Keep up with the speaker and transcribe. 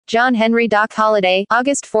John Henry Doc Holliday,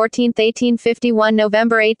 August 14, 1851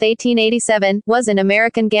 November 8, 1887, was an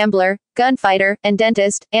American gambler, gunfighter, and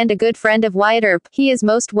dentist, and a good friend of Wyatt Earp. He is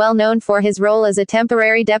most well known for his role as a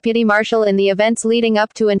temporary deputy marshal in the events leading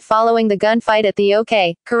up to and following the gunfight at the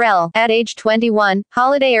OK Corral. At age 21,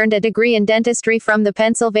 Holliday earned a degree in dentistry from the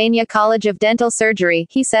Pennsylvania College of Dental Surgery.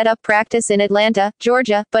 He set up practice in Atlanta,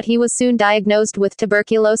 Georgia, but he was soon diagnosed with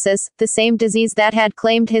tuberculosis, the same disease that had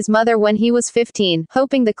claimed his mother when he was 15.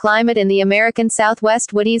 Hoping the climate in the American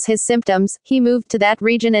Southwest would ease his symptoms, he moved to that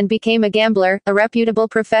region and became a gambler, a reputable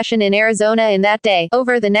profession in Arizona in that day.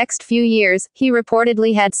 Over the next few years, he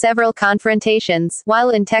reportedly had several confrontations. While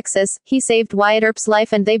in Texas, he saved Wyatt Earp's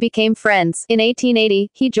life and they became friends. In 1880,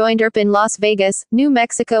 he joined Earp in Las Vegas, New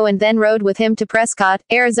Mexico and then rode with him to Prescott,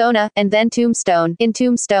 Arizona, and then Tombstone. In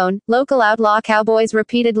Tombstone, local outlaw cowboys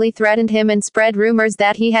repeatedly threatened him and spread rumors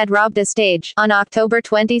that he had robbed a stage. On October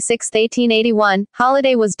 26, 1881,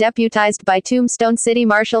 Holliday was deputized by Tombstone City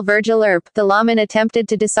Marshal Virgil Earp. The lawman attempted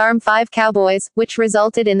to disarm 5 cowboys, which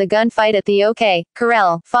resulted in the gunfight at the OK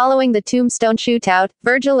Corral. Following the Tombstone shootout,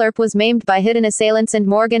 Virgil Earp was maimed by hidden assailants and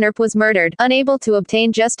Morgan Earp was murdered. Unable to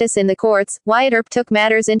obtain justice in the courts, Wyatt Earp took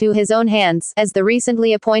matters into his own hands. As the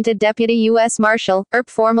recently appointed deputy U.S. Marshal, Earp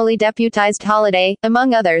formally deputized Holliday,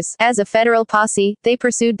 among others. As a federal posse, they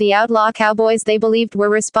pursued the outlaw cowboys they believed were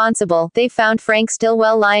responsible. They found Frank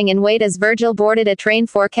Stillwell lying in wait as Virgil boarded a train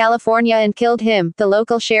for California and killed him. The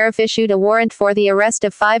local sheriff issued a warrant for the arrest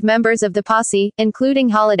of 5 members of the posse, including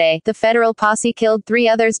Holliday. The federal posse killed 3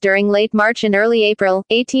 others during late March and early April,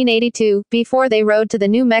 1882, before they rode to the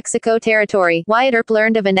New Mexico territory. Wyatt Earp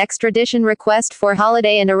learned of an extradition request for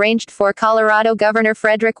Holliday and arranged for Colorado Governor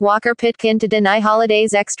Frederick Walker Pitkin to deny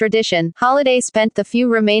Holliday's extradition. Holliday spent the few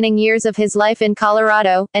remaining years of his life in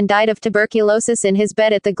Colorado, and died of tuberculosis in his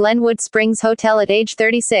bed at the Glenwood Springs Hotel at age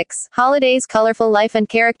 36. Holliday's colorful life and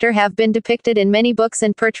character have been depicted in many books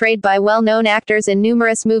and portrayed by well-known actors in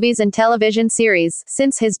numerous movies and television series.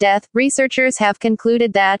 Since his death, researchers have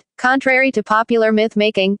concluded that, contrary to popular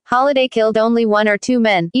myth-making, Holliday killed only 1 or 2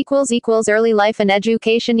 men. Early life and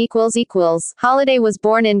education Holliday was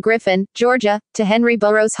born in Griffin, Georgia, to Henry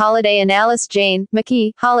Burroughs Holliday and Alice Jane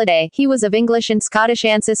McKee Holliday. He was of English and Scottish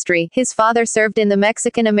ancestry. His father served in the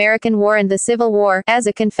Mexican-American War and the Civil War as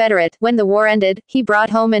a Confederate. When the war ended, he brought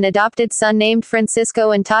home an adopted son named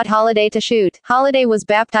Francisco and taught Holliday to shoot. Holliday was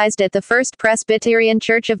baptized at the First Presbyterian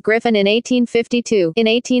Church of Griffin in 1852. In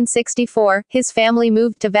 1864, his family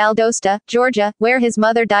moved to Valdosta, Georgia, where his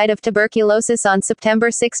mother died of tuberculosis on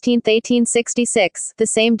September 16, 1866. The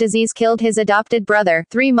same disease killed his adopted brother.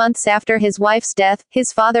 3 months after his wife's death,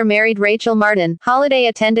 his father married Rachel Martin. Holliday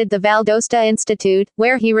attended the Valdosta Institute,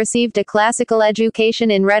 where he received a classical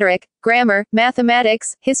education in rhetoric, grammar,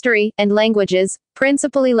 mathematics, history, and languages,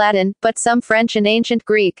 principally Latin, but some French and ancient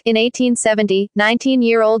Greek. In 1870,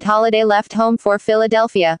 19-year-old Holliday left home for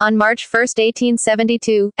Philadelphia. On March 1,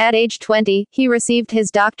 1872, at age 20, he received his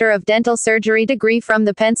Doctor of Dental Surgery degree from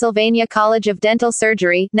the Pennsylvania College of Dental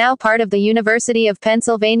Surgery, now part of the University of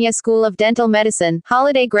Pennsylvania School of Dental Medicine.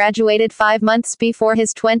 Holliday graduated 5 months before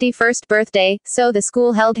his 21st birthday, so the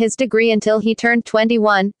school held his degree until he turned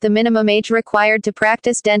 21, the minimum age required to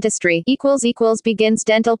practice dentistry. Begins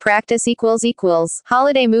dental practice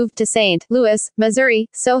Holliday moved to St. Louis, Missouri,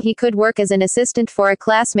 so he could work as an assistant for a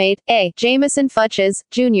classmate, A. Jameson Futches,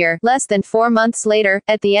 Jr. Less than 4 months later,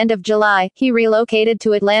 at the end of July, he relocated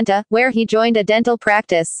to Atlanta, where he joined a dental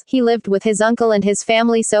practice. He lived with his uncle and his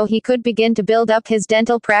family so he could begin to build up his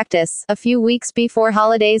dental practice. A few weeks before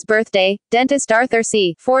Holliday's birthday, dentist Arthur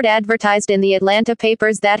C. Ford advertised in the Atlanta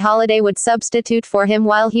papers that Holliday would substitute for him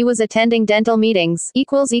while he was attending dental meetings.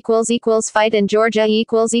 Fight in Georgia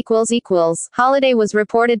Holliday was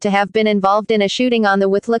reported to have been involved in a shooting on the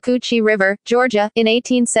Withlacoochee River, Georgia, in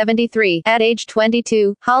 1873. At age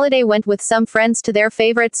 22, Holliday went with some friends to their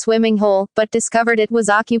favorite swimming hole, but discovered it was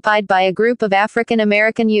occupied by a group of African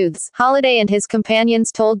American youths. Holliday and his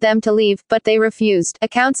companions told them to leave, but they refused.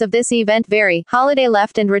 Accounts of this event vary. Holliday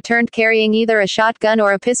left and returned carrying either a shotgun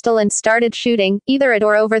or a pistol and started shooting, either at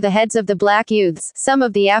or over the heads of the black youths. Some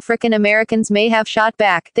of the African Americans may have shot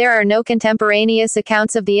back. There are no contemporaneous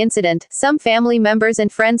accounts of the incident. Some family members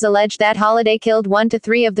and friends allege that Holliday killed 1 to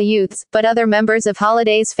 3 of the youths, but other members of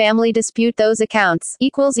Holliday's family dispute those accounts.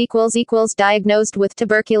 Diagnosed with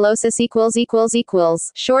tuberculosis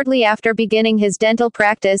Shortly after beginning his dental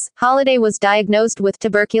practice, Holliday was diagnosed with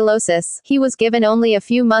tuberculosis. He was given only a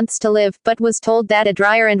few months to live, but was told that a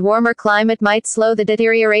drier and warmer climate might slow the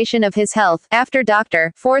deterioration of his health. After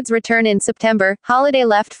Dr. Ford's return in September, Holliday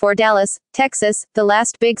left for Dallas, Texas, the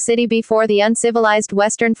last big city before the uncivilized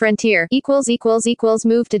western frontier.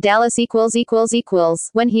 Move to Dallas.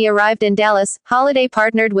 When he arrived in Dallas, Holliday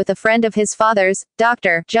partnered with a friend of his father's,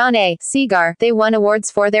 Dr. John A. Segar. They won awards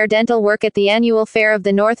for their dental work at the annual fair of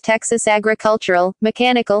the North Texas Agricultural,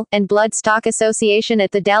 Mechanical, and Blood Stock Association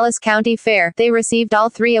at the Dallas County Fair. They received all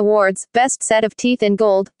 3 awards: Best Set of Teeth in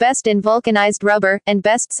Gold, Best in Vulcanized Rubber, and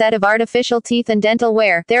Best Set of Artificial Teeth and Dental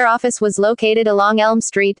Wear. Their office was located along Elm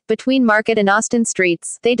Street, between Market and Austin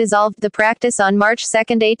Streets. They dissolved the practice on March 2,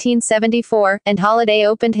 1874, and Holliday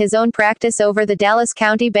opened his own practice over the Dallas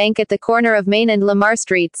County Bank at the corner of Main and Lamar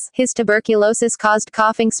Streets. His tuberculosis caused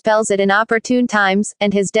coughing spells at inopportune times,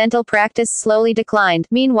 and his dental practice slowly declined.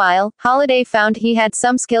 Meanwhile, Holliday found he had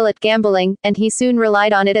some skill at gambling, and he soon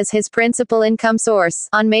relied on it as his principal income source.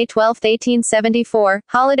 On May 12, 1874,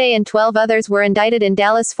 Holliday and 12 others were indicted in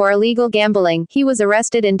Dallas for illegal gambling. He was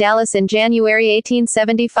arrested in Dallas in January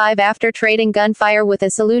 1875 after trading gunfire with a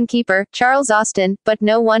saloon keeper, Charles Austin, but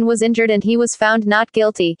no one was injured and he was found not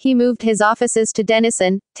guilty. He moved his offices to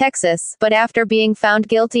Denison, Texas, but after being found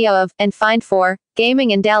guilty of, and fined for,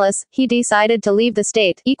 gaming in Dallas, he decided to leave the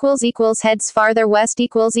state. Heads farther west.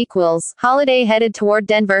 Holliday headed toward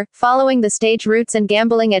Denver, following the stage routes and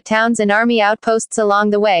gambling at towns and army outposts along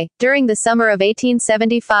the way. During the summer of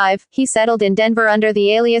 1875, he settled in Denver under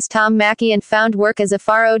the alias Tom Mackey and found work as a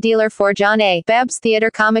faro dealer for John A. Babb's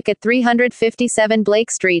Theater Comic at 357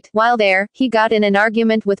 Blake Street. While there, he got in an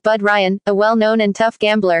argument with Bud Ryan, a well-known and tough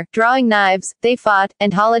gambler. Drawing knives, they fought,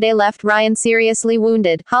 and Holliday left Ryan seriously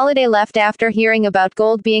wounded. Holliday left after hearing about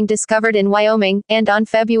gold being discovered in Wyoming, and on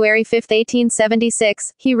February 5,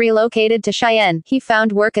 1876, he relocated to Cheyenne. He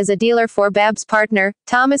found work as a dealer for Babb's partner,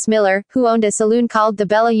 Thomas Miller, who owned a saloon called the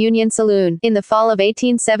Bella Union Saloon. In the fall of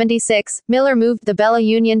 1876, Miller moved the Bella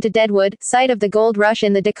Union to Deadwood, site of the gold rush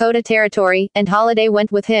in the Dakota Territory, and Holliday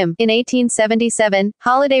went with him. In 1877,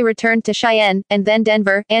 Holliday returned to Cheyenne, and then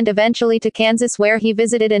Denver, and eventually to Kansas where he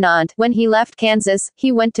visited an aunt. When he left Kansas,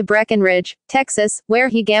 he went to Breckenridge, Texas, where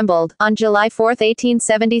he gambled. On July 4,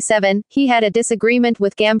 1877, he had a disagreement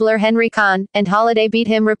with gambler Henry Kahn, and Holliday beat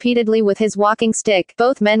him repeatedly with his walking stick.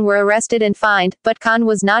 Both men were arrested and fined, but Kahn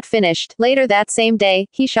was not finished. Later that same day,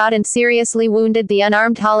 he shot and seriously wounded the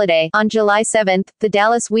unarmed Holliday. On July 7, the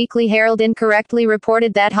Dallas Weekly Herald incorrectly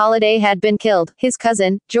reported that Holliday had been killed. His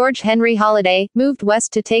cousin, George Henry Holliday, moved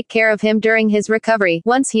west to take care of him during his recovery.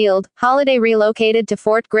 Once healed, Holliday relocated to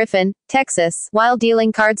Fort Griffin, Texas. While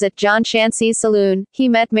dealing cards at John Chancey's saloon, he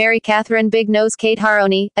met Mary Catherine Big Nose Kate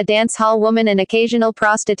Haroni, a dance hall woman and occasional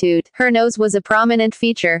prostitute. Her nose was a prominent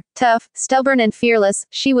feature. Tough, stubborn and fearless,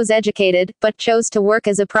 she was educated, but chose to work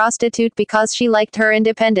as a prostitute because she liked her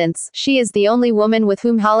independence. She is the only woman with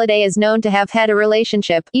whom Holliday is known to have had a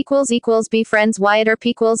relationship. Befriends Wyatt Earp.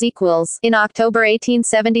 In October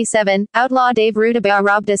 1877, outlaw Dave Rudabaugh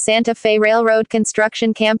robbed a Santa Fe Railroad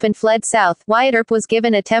construction camp and fled south. Wyatt Earp was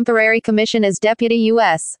given a temporary commission as deputy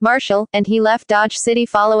U.S. Marshal, and he left Dodge City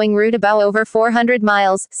following Rudabaugh over 400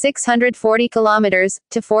 miles, 640 kilometers,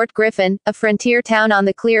 to Fort Griffin, a frontier town on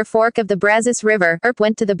the Clear Fork of the Brazos River. Earp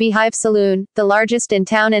went to the Beehive Saloon, the largest in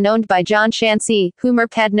town and owned by John Chancey, whom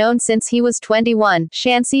Earp had known since he was 21.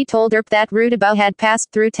 Chancey told Earp that Rudabaugh had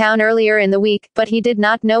passed through town earlier in the week, but he did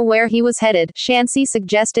not know where he was headed. Chancey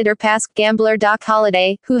suggested Earp ask gambler Doc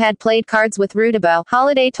Holliday, who had played cards with Rudabaugh.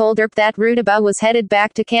 Holliday told Earp that Rudabaugh was headed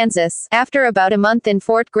back to Kansas. After about a month in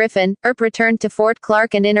Fort Griffin, Earp returned to Fort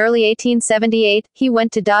Clark, and in early 1878, he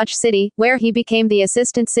went to Dodge City, where he became the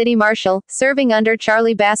assistant city marshal, serving under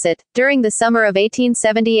Charlie Bassett. During the summer of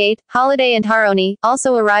 1878, Holliday and Haroni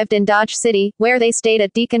also arrived in Dodge City, where they stayed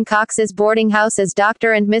at Deacon Cox's boarding house as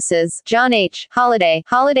Dr. and Mrs. John H. Holliday.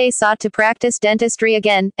 Holliday sought to practice dentistry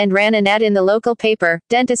again, and ran an ad in the local paper.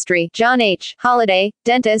 Dentistry. John H. Holliday,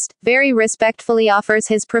 dentist, very respectfully offers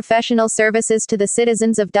his professional services to the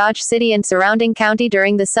citizens of Dodge City and surrounding county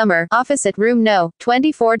during the summer. Office at room No.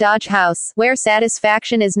 24 Dodge House. Where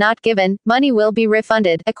satisfaction is not given, money will be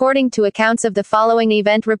refunded. According to accounts of the following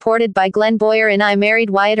event reported by Glenn Boyer in I Married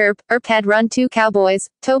Wyatt Earp, Earp had run 2 cowboys,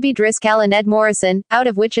 Toby Driscoll and Ed Morrison, out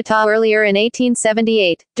of Wichita earlier in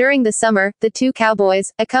 1878. During the summer, the 2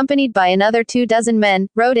 cowboys, accompanied by another 24 men,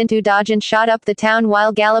 rode into Dodge and shot up the town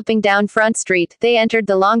while galloping down Front Street. They entered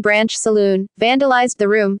the Long Branch Saloon, vandalized the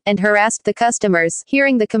room, and harassed the customers.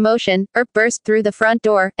 Hearing the commotion, Earp burst through the front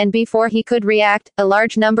door, and before he could react, a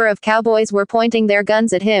large number of cowboys were pointing their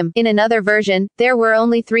guns at him. In another version, there were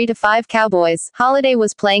only 3 to 5 cowboys. Holliday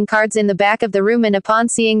was playing cards in the back of the room and upon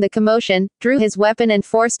seeing the commotion, drew his weapon and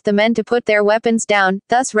forced the men to put their weapons down,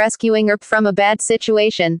 thus rescuing Earp from a bad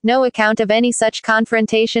situation. No account of any such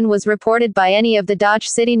confrontation was reported by any of the Dodge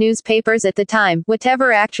City newspapers at the time.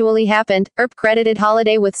 Whatever actually happened, Earp credited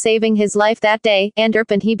Holliday with saving his life that day, and Earp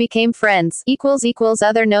and he became friends.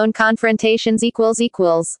 Other known confrontations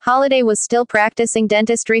Holliday was still practicing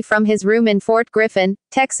dentistry from his room in Fort Griffin,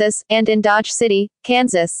 Texas, and in Dodge City,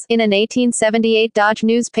 Kansas. In an 1878 Dodge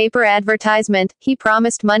newspaper advertisement, he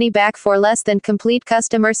promised money back for less than complete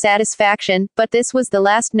customer satisfaction, but this was the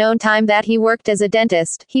last known time that he worked as a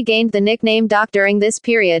dentist. He gained the nickname Doc during this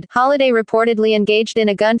period. Holliday reportedly engaged in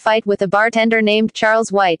a gunfight with a bartender named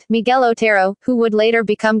Charles White. Miguel Otero, who would later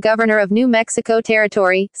become governor of New Mexico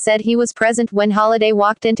Territory, said he was present when Holliday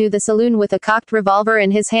walked into the saloon with a cocked revolver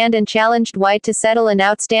in his hand and challenged White to settle an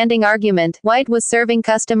outstanding argument. White was serving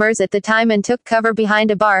customers at the time and took cover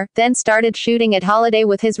behind a bar, then started shooting at Holliday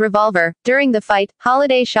with his revolver. During the fight,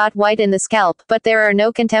 Holliday shot White in the scalp, but there are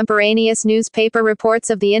no contemporaneous newspaper reports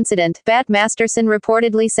of the incident. Bat Masterson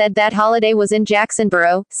reportedly said that Holliday was in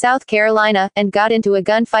Jacksonboro, South Carolina, and got into a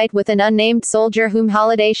gunfight with an unnamed soldier whom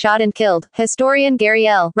Holliday shot and killed. Historian Gary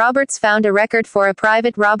L. Roberts found a record for a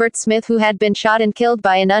Private Robert Smith who had been shot and killed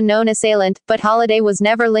by an unknown assailant, but Holliday was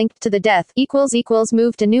never linked to the death.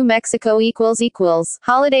 Move to New Mexico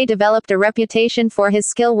Holliday developed a reputation for his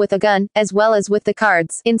skill with a gun, as well as with the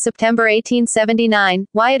cards. In September 1879,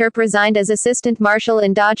 Wyatt Earp resigned as assistant marshal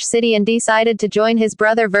in Dodge City and decided to join his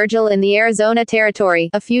brother Virgil in the Arizona Territory.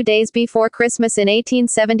 A few days before Christmas in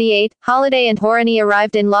 1878, Holliday and Horney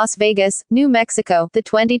arrived in Las Vegas, New Mexico. The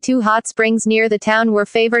 22 hot springs near the town were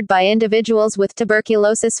favored by individuals with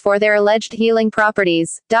tuberculosis for their alleged healing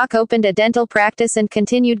properties. Doc opened a dental practice and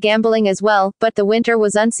continued gambling as well, but the winter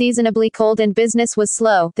was unseasonably cold and business was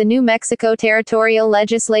slow. The New Mexico territorial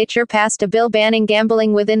legislature passed a bill banning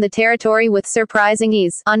gambling within the territory with surprising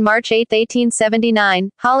ease. On March 8, 1879,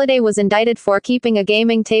 Holliday was indicted for keeping a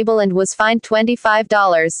gaming table and was fined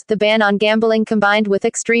 $25. The ban on gambling combined with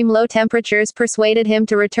extreme low temperatures persuaded him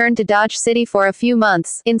to return to Dodge City for a few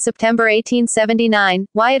months. In September 1879,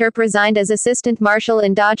 Wyatt Earp resigned as assistant marshal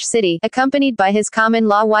in Dodge City. Accompanied by his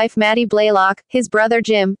common-law wife Mattie Blaylock, his brother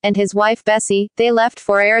Jim, and his wife Bessie, they left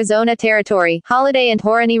for Arizona Territory. Holliday and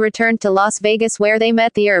Horney returned to Las Vegas where they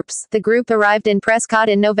met the Earps. The group arrived in Prescott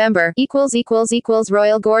in November.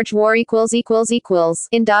 Royal Gorge War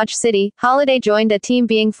In Dodge City, Holliday joined a team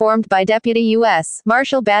being formed by Deputy U.S.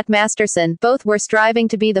 Marshal Bat Masterson. Both were striving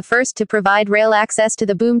to be the first to provide rail access to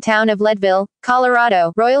the boom town of Leadville,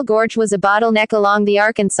 Colorado. Royal Gorge was a bottleneck along the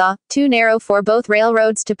Arkansas, too narrow for both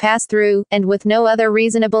railroads to pass through, and with no other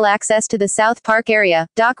reasonable access to the South Park area.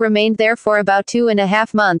 Doc remained there for about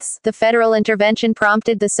 2.5 months. The federal intervention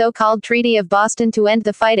prompted the so-called Treaty of Boston to end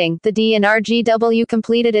the fighting. The DNRGW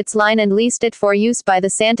completed its line and leased it for use by the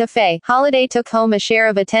Santa Fe. Holliday took home a share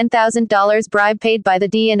of a $10,000 bribe paid by the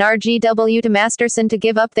DNRGW to Masterson to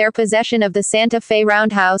give up their possession of the Santa Fe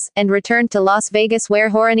Roundhouse, and returned to Las Vegas where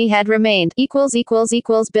Horney had remained.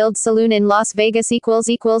 Build saloon in Las Vegas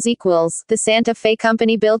The Santa Fe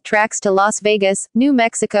Company built tracks to Las Vegas, New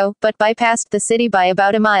Mexico, but bypassed the city by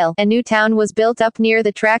about a mile. A new town was built up near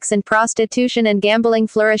the tracks and prostitution and gambling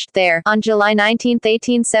flourished there. On July 19,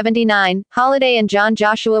 1879, Holliday and John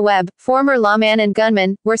Joshua Webb, former lawman and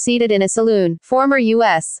gunman, were seated in a saloon. Former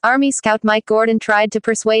U.S. Army Scout Mike Gordon tried to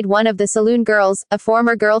persuade one of the saloon girls, a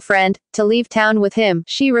former girlfriend, to leave town with him.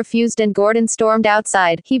 She refused and Gordon stormed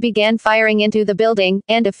outside. He began firing into the building,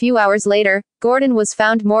 and a few hours later, Gordon was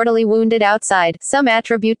found mortally wounded outside. Some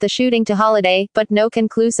attribute the shooting to Holliday, but no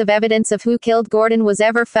conclusive evidence of who killed Gordon was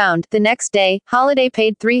ever found. The next day, Holliday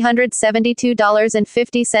paid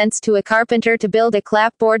 $372.50 to a carpenter to build a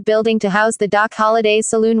clapboard building to house the Doc Holliday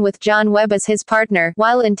Saloon with John Webb as his partner.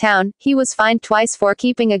 While in town, he was fined twice for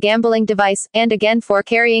keeping a gambling device, and again for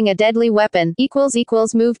carrying a deadly weapon.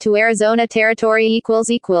 Move to Arizona Territory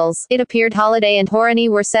It appeared Holliday and Horney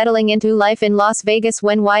were settling into life in Las Vegas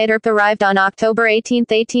when Wyatt Earp arrived on October 18,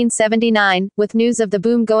 1879, with news of the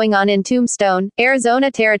boom going on in Tombstone,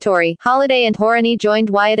 Arizona Territory. Holliday and Horney joined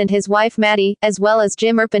Wyatt and his wife Mattie, as well as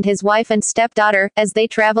Jim Earp and his wife and stepdaughter, as they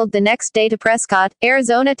traveled the next day to Prescott,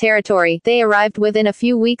 Arizona Territory. They arrived within a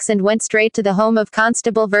few weeks and went straight to the home of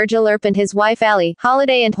Constable Virgil Earp and his wife Allie.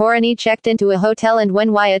 Holliday and Horney checked into a hotel, and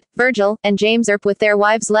when Wyatt, Virgil, and James Earp with their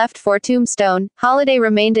wives left for Tombstone, Holliday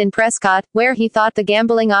remained in Prescott, where he thought the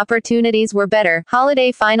gambling opportunities were better.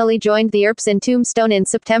 Holliday finally joined the Earps in Tombstone in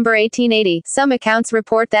September 1880. Some accounts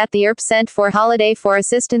report that the Earps sent for Holliday for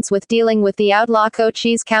assistance with dealing with the outlaw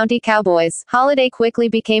Cochise County cowboys. Holliday quickly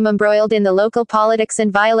became embroiled in the local politics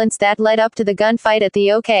and violence that led up to the gunfight at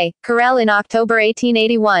the OK Corral in October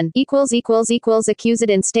 1881. Accused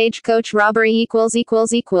in stagecoach robbery.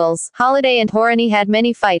 Holliday and Horney had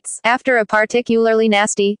many fights. After a particularly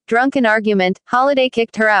nasty, drunken argument, Holliday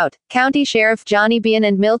kicked her out. County Sheriff Johnny Bean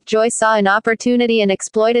and Milt Joyce saw an opportunity and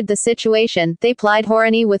exploited the situation. They plied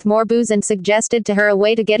Horney with more booze and suggested to her a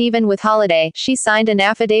way to get even with Holliday. She signed an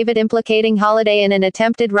affidavit implicating Holliday in an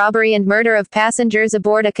attempted robbery and murder of passengers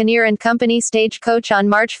aboard a Kinnear and Company stagecoach on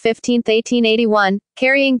March 15, 1881.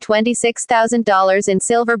 Carrying $26,000 in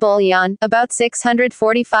silver bullion, about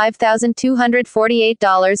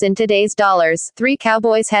 $645,248 in today's dollars. 3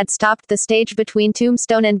 cowboys had stopped the stage between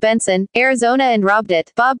Tombstone and Benson, Arizona and robbed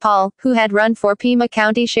it. Bob Paul, who had run for Pima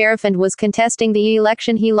County Sheriff and was contesting the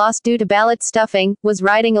election he lost due to ballot stuffing, was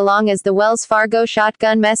riding along as the Wells Fargo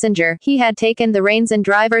shotgun messenger. He had taken the reins and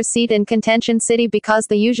driver's seat in Contention City because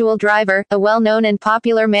the usual driver, a well-known and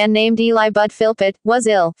popular man named Eli Bud Philpott, was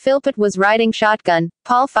ill. Philpott was riding shotgun.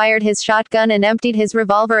 Paul fired his shotgun and emptied his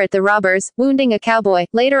revolver at the robbers, wounding a cowboy,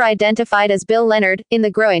 later identified as Bill Leonard, in the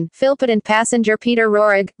groin. Philpott and passenger Peter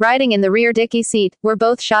Rohrig, riding in the rear dicky seat, were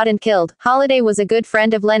both shot and killed. Holliday was a good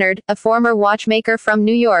friend of Leonard, a former watchmaker from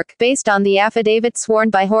New York. Based on the affidavit sworn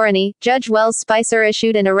by Horney, Judge Wells Spicer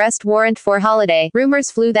issued an arrest warrant for Holliday. Rumors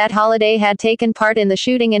flew that Holliday had taken part in the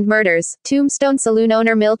shooting and murders. Tombstone saloon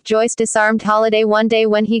owner Milt Joyce disarmed Holliday one day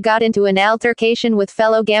when he got into an altercation with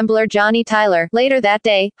fellow gambler Johnny Tyler. Later that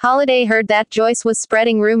day, Holliday heard that Joyce was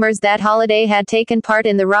spreading rumors that Holliday had taken part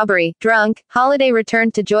in the robbery. Drunk, Holliday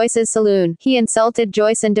returned to Joyce's saloon. He insulted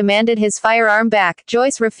Joyce and demanded his firearm back.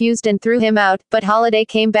 Joyce refused and threw him out, but Holliday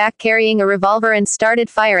came back carrying a revolver and started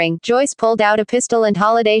firing. Joyce pulled out a pistol and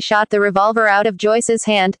Holliday shot the revolver out of Joyce's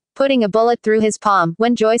hand, putting a bullet through his palm.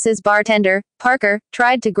 When Joyce's bartender, Parker,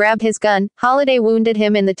 tried to grab his gun, Holliday wounded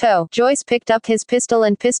him in the toe. Joyce picked up his pistol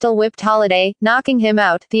and pistol-whipped Holliday, knocking him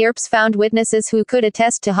out. The Earps found witnesses who could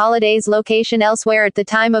attest to Holliday's location elsewhere at the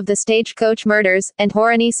time of the stagecoach murders, and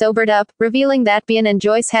Horney sobered up, revealing that Bean and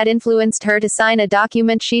Joyce had influenced her to sign a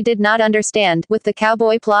document she did not understand. With the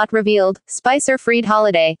cowboy plot revealed, Spicer freed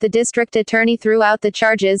Holliday. The district attorney threw out the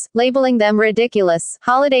charges, labeling them ridiculous.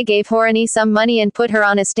 Holliday gave Horney some money and put her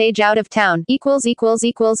on a stage out of town.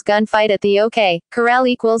 Gunfight at the OK Corral.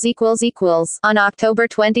 On October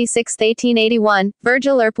 26, 1881,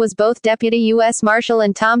 Virgil Earp was both deputy U.S. Marshal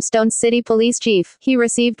and Tombstone's city police chief. He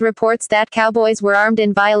received reports that cowboys were armed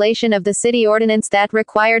in violation of the city ordinance that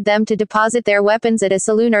required them to deposit their weapons at a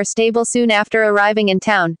saloon or stable soon after arriving in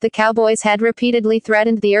town. The cowboys had repeatedly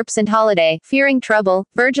threatened the Earps and Holliday. Fearing trouble,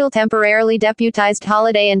 Virgil temporarily deputized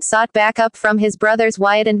Holliday and sought backup from his brothers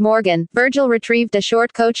Wyatt and Morgan. Virgil retrieved a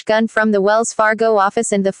short coach gun from the Wells Fargo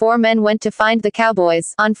office and the 4 men went to find the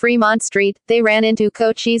cowboys. On Fremont Street, they ran into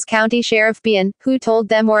Cochise County Sheriff Bean, who told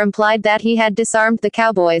them or implied that he had disarmed the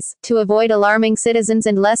cowboys. To avoid alarming citizens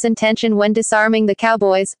and lessen tension when disarming the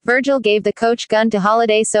cowboys, Virgil gave the coach gun to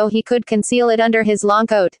Holliday so he could conceal it under his long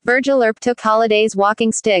coat. Virgil Earp took Holliday's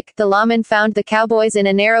walking stick. The lawman found the cowboys in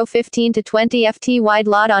a narrow 15 to 20 ft wide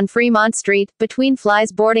lot on Fremont Street, between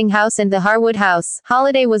Fly's boarding house and the Harwood house.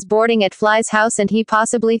 Holliday was boarding at Fly's house and he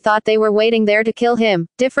possibly thought they were waiting there to kill him.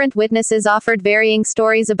 Different witnesses offered varying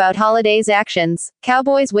stories about Holliday's actions.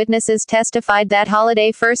 Cowboys' witnesses testified that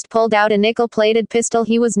Holliday first pulled out a nickel-plated pistol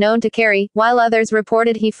he was known to carry, while others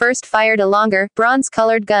reported he first fired a longer,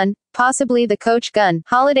 bronze-colored gun, possibly the coach gun.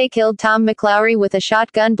 Holliday killed Tom McLaury with a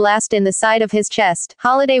shotgun blast in the side of his chest.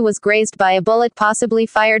 Holliday was grazed by a bullet possibly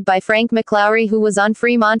fired by Frank McLaury, who was on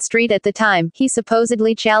Fremont Street at the time. He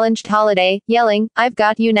supposedly challenged Holliday, yelling, "I've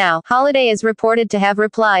got you now." Holliday is reported to have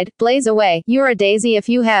replied, "Blaze away. You're a daisy if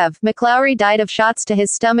you have." McLaury died of shots to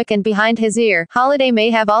his stomach and behind his ear. Holliday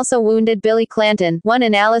may have also wounded Billy Clanton. One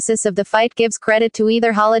analysis of the fight gives credit to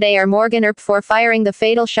either Holliday or Morgan Earp for firing the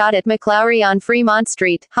fatal shot at McLaury on Fremont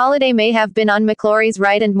Street. Holliday may have been on McLaury's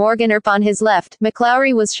right and Morgan Earp on his left.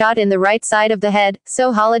 McLaury was shot in the right side of the head,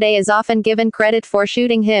 so Holliday is often given credit for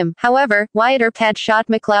shooting him. However, Wyatt Earp had shot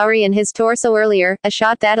McLaury in his torso earlier, a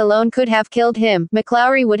shot that alone could have killed him.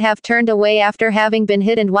 McLaury would have turned away after having been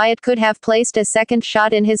hit and Wyatt could have placed a second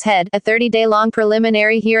shot in his head. A 30-day-long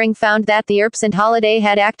preliminary hearing found that the Earps and Holliday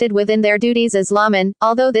had acted within their duties as lawmen,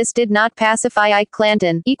 although this did not pacify Ike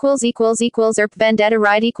Clanton. Earp vendetta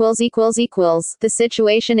right. The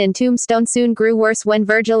situation in in Tombstone soon grew worse when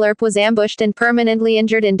Virgil Earp was ambushed and permanently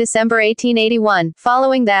injured in December 1881.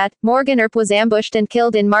 Following that, Morgan Earp was ambushed and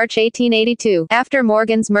killed in March 1882. After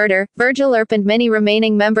Morgan's murder, Virgil Earp and many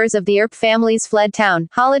remaining members of the Earp families fled town.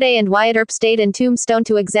 Holliday and Wyatt Earp stayed in Tombstone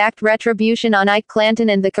to exact retribution on Ike Clanton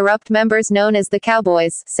and the corrupt members known as the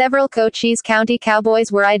Cowboys. Several Cochise County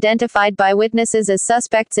cowboys were identified by witnesses as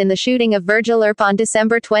suspects in the shooting of Virgil Earp on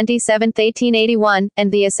December 27, 1881,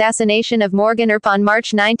 and the assassination of Morgan Earp on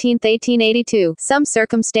March 19, 1882. Some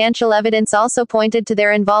circumstantial evidence also pointed to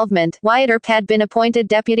their involvement. Wyatt Earp had been appointed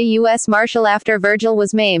deputy U.S. Marshal after Virgil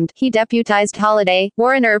was maimed. He deputized Holliday,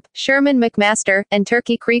 Warren Earp, Sherman McMaster, and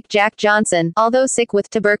Turkey Creek Jack Johnson. Although sick with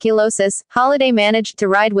tuberculosis, Holliday managed to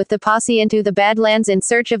ride with the posse into the Badlands in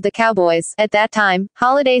search of the cowboys. At that time,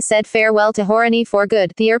 Holliday said farewell to Horany for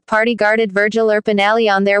good. The Earp party guarded Virgil Earp and Allie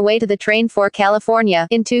on their way to the train for California.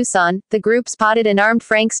 In Tucson, the group spotted and armed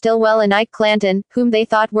Frank Stillwell and Ike Clanton, whom they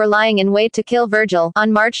thought were lying in wait to kill Virgil.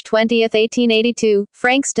 On March 20, 1882,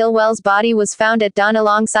 Frank Stillwell's body was found at dawn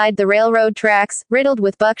alongside the railroad tracks, riddled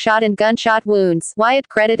with buckshot and gunshot wounds. Wyatt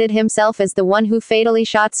credited himself as the one who fatally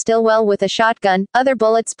shot Stillwell with a shotgun. Other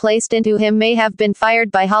bullets placed into him may have been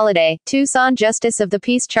fired by Holliday. Tucson Justice of the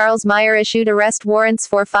Peace Charles Meyer issued arrest warrants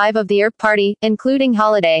for 5 of the Earp party, including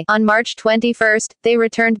Holliday. On March 21, they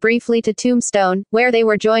returned briefly to Tombstone, where they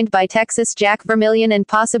were joined by Texas Jack Vermillion and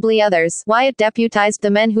possibly others. Wyatt deputized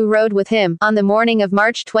the men who rode with him. On the morning of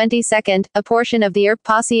March 22, a portion of the Earp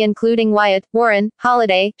posse including Wyatt, Warren,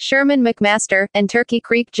 Holliday, Sherman McMaster, and Turkey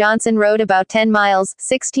Creek Johnson rode about 10 miles,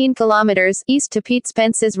 16 kilometers, east to Pete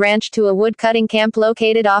Spence's ranch to a wood-cutting camp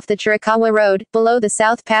located off the Chiricahua Road, below the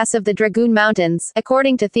South Pass of the Dragoon Mountains.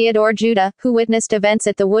 According to Theodore Judah, who witnessed events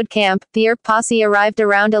at the wood camp, the Earp posse arrived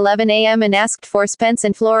around 11 a.m. and asked for Spence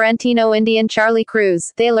and Florentino Indian Charlie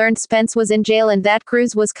Cruz. They learned Spence was in jail and that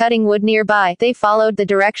Cruz was cutting wood nearby. They followed the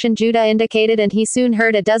direction Judah indicated and he soon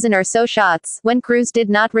heard a dozen or so shots. When Cruz did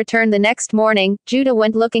not return the next morning, Judah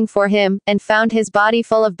went looking for him, and found his body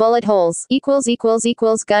full of bullet holes.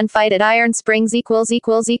 Gunfight at Iron Springs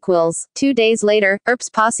 2 days later, Earp's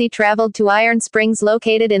posse traveled to Iron Springs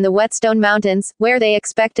located in the Whetstone Mountains, where they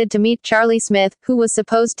expected to meet Charlie Smith, who was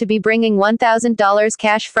supposed to be bringing $1,000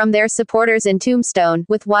 cash from their supporters in Tombstone.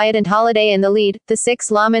 With Wyatt and Holliday in the lead, the 6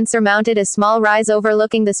 lawmen surmounted a small rise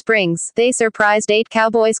overlooking the springs. They surprised 8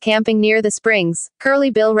 cowboys camping near the springs.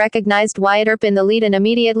 Curly Bill recognized Wyatt Earp in the lead and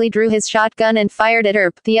immediately drew his shotgun and fired at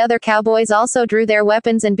Earp. The other cowboys also drew their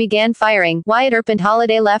weapons and began firing. Wyatt Earp and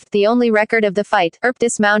Holliday left the only record of the fight. Earp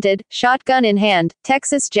dismounted, shotgun in hand.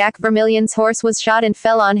 Texas Jack Vermillion's horse was shot and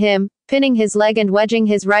fell on him, pinning his leg and wedging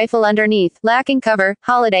his rifle underneath. Lacking cover,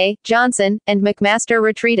 Holliday, Johnson, and McMaster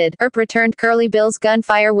retreated. Earp returned Curly Bill's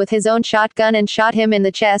gunfire with his own shotgun and shot him in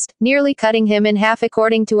the chest, nearly cutting him in half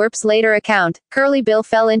according to Earp's later account. Curly Bill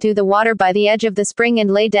fell into the water by the edge of the spring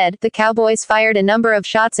and lay dead. The cowboys fired a number of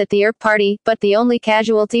shots at the Earp party, but the only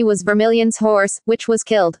casualty was Vermillion's horse, which was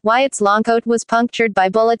killed. Wyatt's long coat was punctured by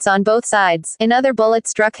bullets on both sides. Another bullet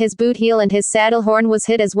struck his boot heel and his saddle horn was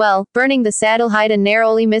hit as well, burning the saddle hide and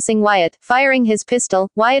narrowly missing Wyatt. Firing his pistol,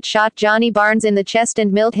 Wyatt shot Johnny Barnes in the chest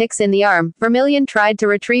and Milt Hicks in the arm. Vermillion tried to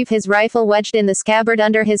retrieve his rifle wedged in the scabbard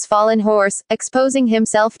under his fallen horse, exposing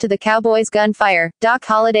himself to the cowboys' gunfire. Doc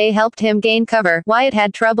Holliday helped him gain cover. Wyatt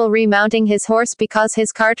had trouble remounting his horse because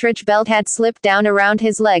his cartridge belt had slipped down around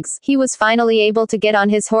his legs. He was finally able to get on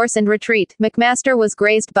his horse and retreat. McMaster was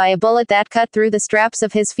grazed by a bullet that cut through the straps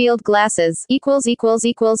of his field glasses.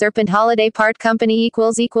 Earp and Holliday part company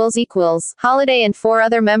Holliday and 4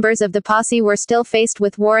 other members of the posse were still faced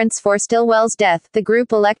with warrants for Stillwell's death. The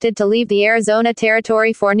group elected to leave the Arizona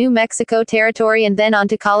Territory for New Mexico Territory and then on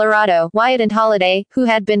to Colorado. Wyatt and Holliday, who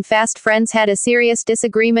had been fast friends, had a serious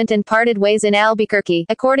disagreement and parted ways in Albuquerque.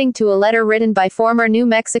 According to a letter written by former New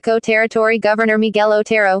Mexico Territory Governor Miguel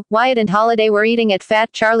Otero, Wyatt and Holliday were eating at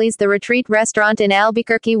Fat Charlie's, the retreat restaurant in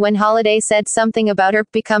Albuquerque, when Holliday said something about Earp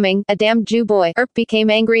becoming a damned Jew boy. Earp became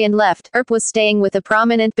angry and left. Earp was staying with a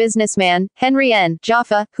prominent businessman, Henry N.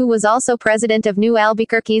 Jaffa, who was also president of New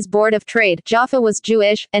Albuquerque's Board of Trade. Jaffa was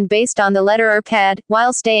Jewish, and based on the letter Earp had,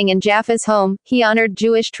 while staying in Jaffa's home, he honored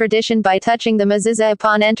Jewish tradition by touching the mezuzah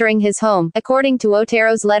upon entering his home. According to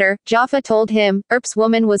Otero's letter, Jaffa told him, Earp's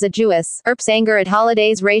woman was a Jewess. Earp's anger at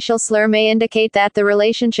Holliday's racial slur may indicate that the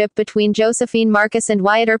relationship between Josephine Marcus and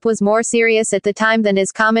Wyatt Earp was more serious at the time than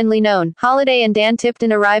is commonly known. Holliday and Dan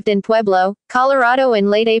Tipton arrived in Pueblo, Colorado in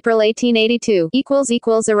late April 1882.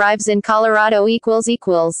 Arrives in Colorado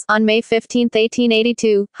equals. On May 15,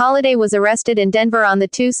 1882, Holliday was arrested in Denver on the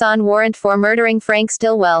Tucson warrant for murdering Frank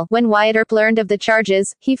Stillwell. When Wyatt Earp learned of the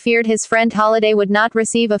charges, he feared his friend Holliday would not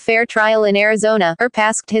receive a fair trial in Arizona. Earp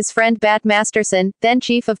asked his friend Bat Masterson, then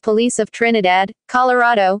chief of police of Trinidad,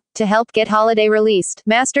 Colorado, to help get Holliday released.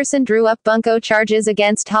 Masterson drew up bunco charges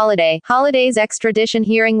against Holliday. Holliday's extradition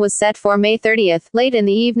hearing was set for May 30th. Late in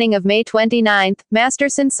the evening of May 29th,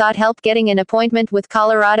 Masterson sought help getting an appointment with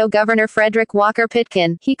Colorado Governor Frederick Walker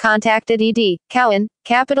Pitkin. He contacted E.D. Cowan,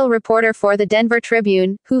 Capitol reporter for the Denver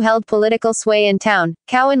Tribune, who held political sway in town.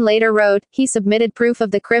 Cowan later wrote, he submitted proof of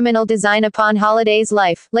the criminal design upon Holliday's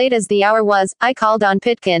life. Late as the hour was, I called on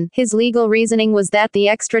Pitkin. His legal reasoning was that the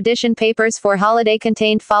extradition papers for Holliday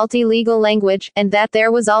contained faulty legal language, and that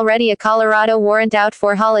there was already a Colorado warrant out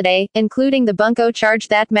for Holliday, including the bunco charge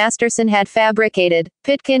that Masterson had fabricated.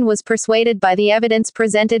 Pitkin was persuaded by the evidence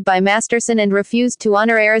presented by Masterson and refused to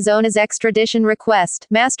honor Arizona's extradition request.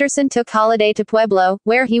 Masterson took Holliday to Pueblo,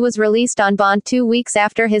 where he was released on bond 2 weeks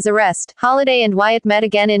after his arrest. Holliday and Wyatt met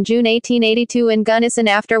again in June 1882 in Gunnison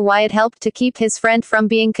after Wyatt helped to keep his friend from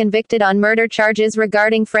being convicted on murder charges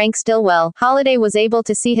regarding Frank Stillwell. Holliday was able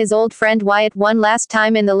to see his old friend Wyatt one last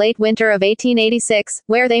time in the late winter of 1886,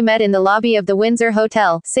 where they met in the lobby of the Windsor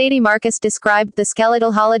Hotel. Sadie Marcus described the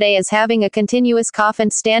skeletal Holliday as having a continuous cough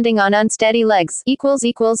and standing on unsteady legs.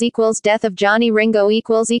 Death of Johnny Ringo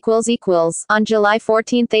On July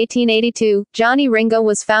 14, 1882, Johnny Ringo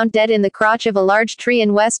was found dead in the crotch of a large tree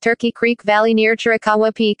in West Turkey Creek Valley near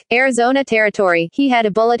Chiricahua Peak, Arizona Territory. He had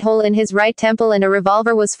a bullet hole in his right temple and a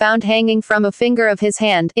revolver was found hanging from a finger of his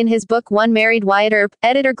hand. In his book One Married Wyatt Earp,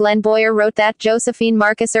 editor Glenn Boyer wrote that Josephine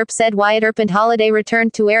Marcus Earp said Wyatt Earp and Holliday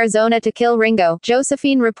returned to Arizona to kill Ringo.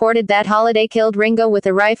 Josephine reported that Holliday killed Ringo with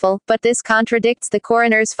a rifle, but this contradicts the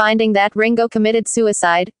coroner's finding that Ringo committed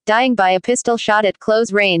suicide, dying by a pistol shot at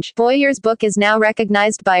close range. Boyer's book is now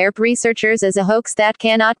recognized by Earp researchers as a hoax that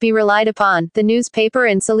cannot be relied upon. The newspaper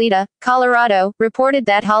in Salida, Colorado, reported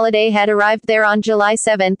that Holliday had arrived there on July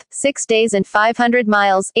 7, 6 days and 500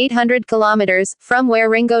 miles, 800 kilometers, from where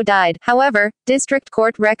Ringo died. However, district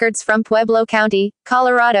court records from Pueblo County,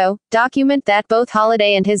 Colorado, document that both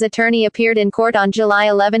Holliday and his attorney appeared in court on July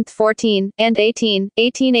 11, 14, and 18,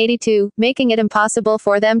 1882, making it impossible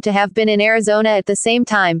for them to have been in Arizona at the same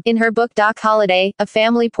time. In her book Doc Holliday, A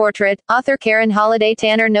Family Portrait, author Karen Holliday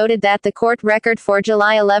Tanner noted that the court record for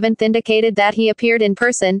July 11 indicated that he appeared in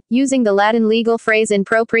person, using the Latin legal phrase in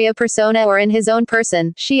propria persona or in his own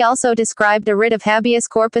person. She also described a writ of habeas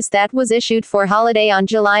corpus that was issued for Holliday on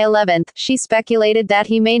July 11. She speculated that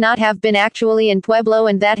he may not have been actually in Pueblo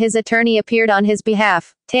and that his attorney appeared on his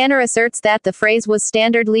behalf. Tanner asserts that the phrase was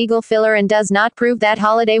standard legal filler and does not prove that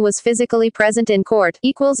Holliday was physically present in court.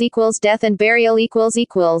 Death and burial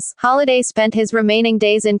Holliday spent his remaining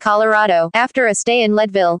days in Colorado. After a stay in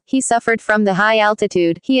Leadville, he suffered from the high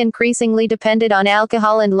altitude. He increasingly depended on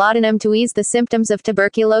alcohol and laudanum to ease the symptoms of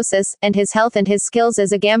tuberculosis, and his health and his skills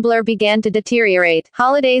as a gambler began to deteriorate.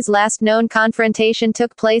 Holliday's last known confrontation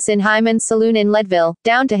took place in Hyman's Saloon in Leadville.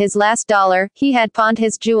 Down to his last dollar, he had pawned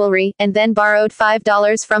his jewelry, and then borrowed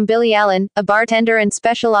 $5 from Billy Allen, a bartender and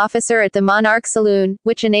special officer at the Monarch Saloon,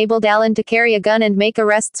 which enabled Allen to carry a gun and make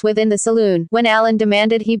arrests within the saloon. When Allen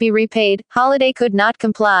demanded he be repaid, Holliday could not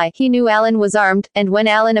comply. He knew Allen was armed, and when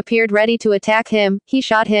Allen appeared ready to attack him, he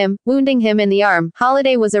shot him, wounding him in the arm.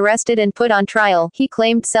 Holliday was arrested and put on trial. He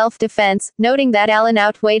claimed self-defense, noting that Allen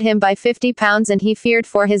outweighed him by 50 pounds and he feared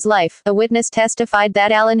for his life. A witness testified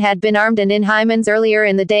that Allen had been armed and in Hyman's earlier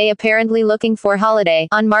in the day apparently looking for Holliday.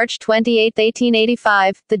 On March 28,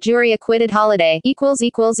 1885, the jury acquitted Holliday.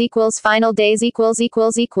 Final days In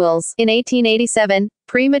 1887,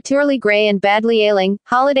 prematurely gray and badly ailing,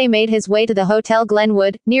 Holliday made his way to the Hotel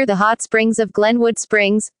Glenwood, near the hot springs of Glenwood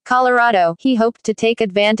Springs, Colorado. He hoped to take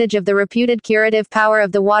advantage of the reputed curative power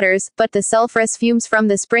of the waters, but the sulfurous fumes from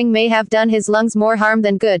the spring may have done his lungs more harm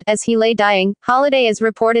than good. As he lay dying, Holliday is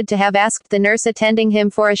reported to have asked the nurse attending him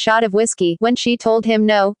for a shot of whiskey. When she told him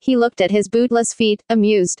no, he looked at his bootless feet,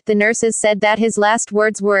 amused. The nurses said that his last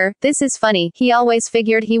words were, "This is funny. He always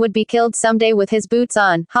figured he would be killed someday with his boots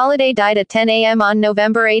on." Holliday died at 10 a.m. on November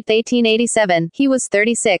 8, 1887. He was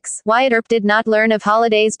 36. Wyatt Earp did not learn of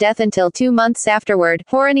Holliday's death until 2 months afterward.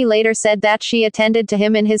 Horany later said that she attended to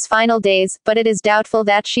him in his final days, but it is doubtful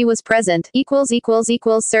that she was present.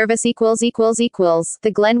 Service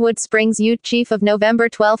The Glenwood Springs Ute chief of November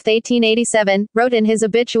 12, 1887, wrote in his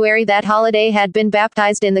obituary that Holliday had been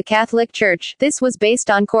baptized in the Catholic Church. This was based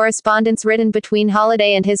on correspondence written between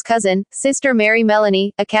Holliday and his cousin, Sister Mary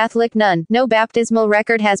Melanie, a Catholic nun. No baptismal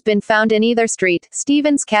record has been found in either street.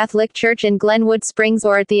 Stevens Catholic Church in Glenwood Springs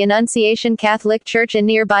or at the Annunciation Catholic Church in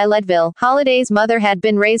nearby Leadville. Holliday's mother had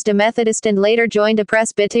been raised a Methodist and later joined a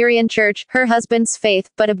Presbyterian church, her husband's faith,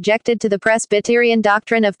 but objected to the Presbyterian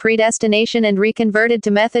doctrine of predestination and reconverted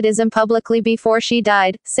to Methodism publicly before she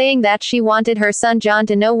died, saying that she wanted her son John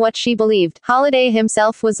to know what she believed. Holliday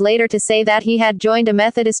himself was later to say that he had joined a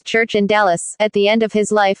Methodist church in Dallas. At the end of his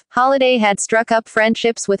life, Holliday had struck up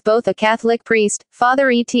friendships with both a Catholic priest, Father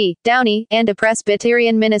E.T. Downey, and a Presbyterian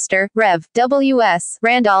minister, Rev. W.S.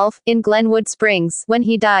 Randolph, in Glenwood Springs. When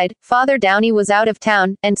he died, Father Downey was out of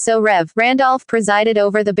town, and so Rev. Randolph presided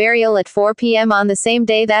over the burial at 4 p.m. on the same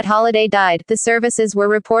day that Holliday died. The services were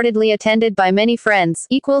reportedly attended by many friends.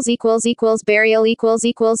 Burial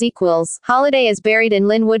Holliday is buried in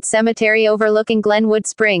Linwood Cemetery overlooking Glenwood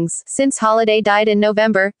Springs. Since Holliday died in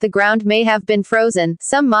November, the ground may have been frozen.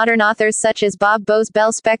 Some modern authors such as Bob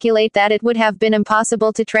Bosbell speculate that it would have been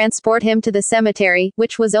impossible to transport him to the cemetery,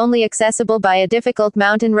 which was only accessible by a difficult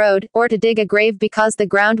mountain road, or to dig a grave because the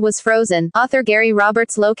ground was frozen. Author Gary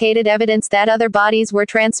Roberts located evidence that other bodies were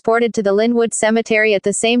transported to the Linwood Cemetery at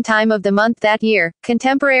the same time of the month that year.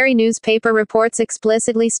 Contemporary newspaper reports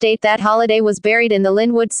explicitly state that Holliday was buried in the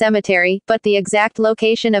Linwood Cemetery, but the exact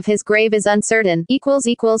location of his grave is uncertain.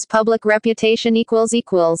 Public reputation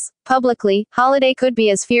Publicly, Holliday could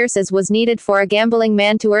be as fierce as was needed for a gambling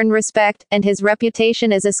man to earn respect, and his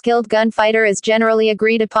reputation as a skilled gunfighter is generally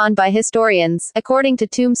agreed upon by historians. According to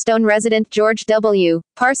Tombstone resident George W.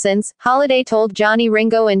 Parsons, Holliday told Johnny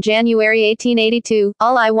Ringo in January 1882,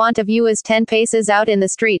 "All I want of you is 10 paces out in the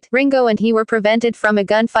street." Ringo and he were prevented from a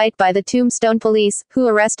gunfight by the Tombstone police, who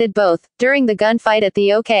arrested both. During the gunfight at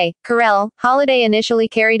the OK Corral, Holliday initially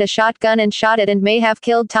carried a shotgun and shot it and may have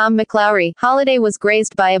killed Tom McLaury. Holliday was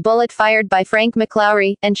grazed by a bullet fired by Frank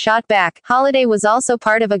McLaury, and shot back. Holliday was also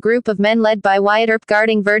part of a group of men led by Wyatt Earp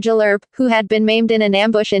guarding Virgil Earp, who had been maimed in an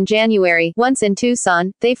ambush in January. Once in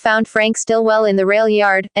Tucson, they found Frank Stillwell in the rail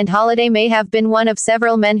yard, and Holliday may have been one of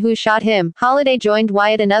several men who shot him. Holliday joined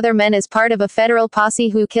Wyatt and other men as part of a federal posse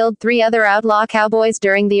who killed 3 other outlaw cowboys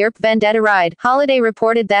during the Earp vendetta ride. Holliday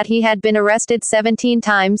reported that he had been arrested 17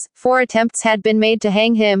 times, 4 attempts had been made to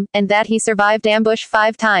hang him, and that he survived ambush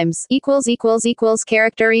 5 times.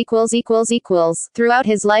 Character Throughout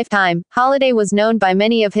his lifetime, Holliday was known by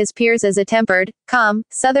many of his peers as a tempered, calm,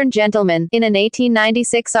 Southern gentleman. In an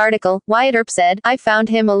 1896 article, Wyatt Earp said, "I found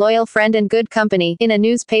him a loyal friend and good company." In a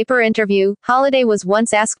newspaper interview, Holliday was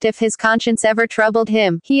once asked if his conscience ever troubled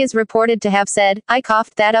him. He is reported to have said, "I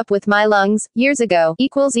coughed that up with my lungs, years ago."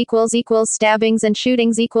 Stabbings and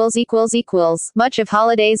shootings Much of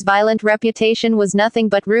Holliday's violent reputation was nothing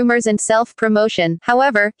but rumors and self-promotion.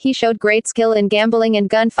 However, he showed great skill in gambling and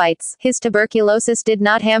gunfights. His tuberculosis did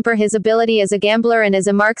not hamper his ability as a gambler and as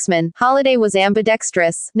a marksman. Holliday was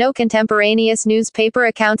ambidextrous. No contemporaneous newspaper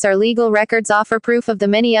accounts or legal records offer proof of the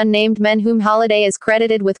many unnamed men whom Holliday is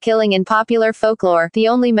credited with killing in popular folklore. The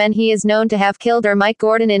only men he is known to have killed are Mike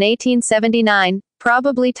Gordon in 1879,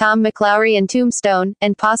 probably Tom McLaury in Tombstone,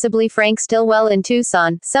 and possibly Frank Stillwell in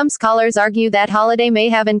Tucson. Some scholars argue that Holliday may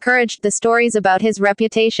have encouraged the stories about his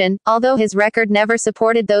reputation, although his record never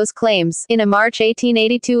supported those claims. In a March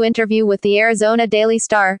 1882 interview with the Arizona Daily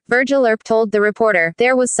Star, Virgil Earp told the reporter,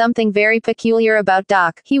 "There was something very peculiar about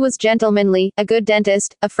Doc. He was gentlemanly, a good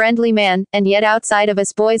dentist, a friendly man, and yet outside of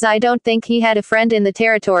us boys I don't think he had a friend in the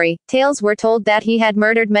territory." Tales were told that he had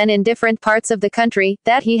murdered men in different parts of the country,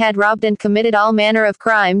 that he had robbed and committed all manner of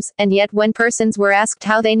crimes, and yet when persons were asked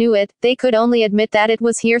how they knew it, they could only admit that it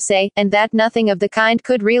was hearsay, and that nothing of the kind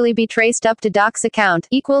could really be traced up to Doc's account.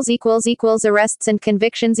 Arrests and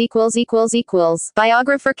convictions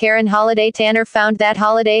Biographer Karen Holliday Tanner found that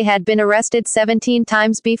Holliday had been arrested 17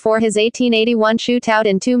 times before his 1881 shootout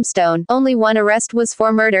in Tombstone. Only one arrest was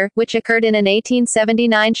for murder, which occurred in an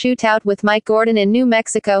 1879 shootout with Mike Gordon in New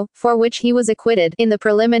Mexico, for which he was acquitted. In the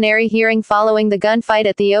preliminary hearing following the gunfight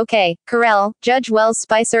at the OK Corral, Judge Wells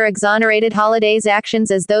Spicer exonerated Holliday's actions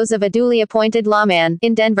as those of a duly appointed lawman.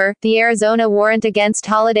 In Denver, the Arizona warrant against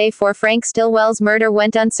Holliday for Frank Stillwell's murder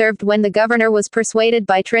went unserved when the governor was persuaded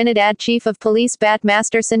by Trinidad Chief of Police Bat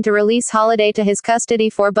Masterson to release Holliday to his custody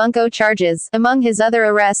for bunco charges. Among his other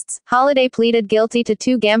arrests, Holliday pleaded guilty to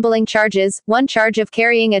 2 gambling charges, 1 charge of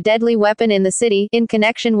carrying a deadly weapon in the city, in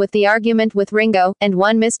connection with the argument with Ringo, and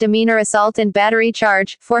 1 misdemeanor assault and battery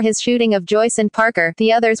charge, for his shooting of Joyce and Parker.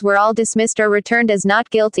 The others were all dismissed or returned returned as not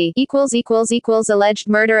guilty. Alleged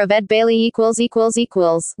murder of Ed Bailey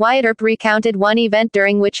Wyatt Earp recounted one event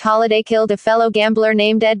during which Holliday killed a fellow gambler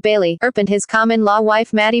named Ed Bailey. Earp and his common-law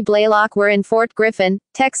wife Mattie Blaylock were in Fort Griffin,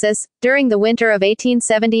 Texas, during the winter of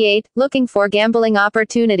 1878, looking for gambling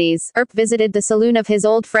opportunities. Earp visited the saloon of his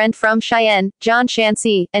old friend from Cheyenne, John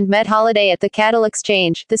Chansey, and met Holliday at the cattle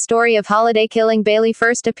exchange. The story of Holliday killing Bailey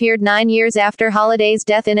first appeared 9 years after Holliday's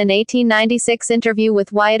death in an 1896 interview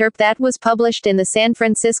with Wyatt Earp that was published in the San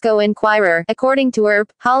Francisco Inquirer. According to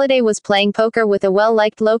Earp, Holliday was playing poker with a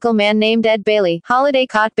well-liked local man named Ed Bailey. Holliday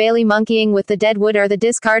caught Bailey monkeying with the dead wood or the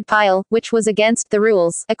discard pile, which was against the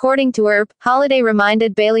rules. According to Earp, Holliday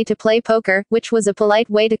reminded Bailey to play poker, which was a polite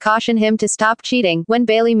way to caution him to stop cheating. When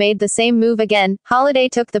Bailey made the same move again, Holliday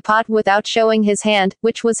took the pot without showing his hand,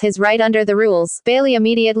 which was his right under the rules. Bailey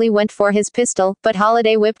immediately went for his pistol, but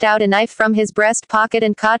Holliday whipped out a knife from his breast pocket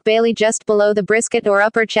and caught Bailey just below the brisket or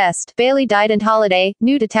upper chest. Bailey died and Holliday,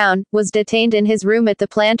 new to town, was detained in his room at the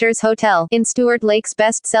Planters Hotel. In Stuart Lake's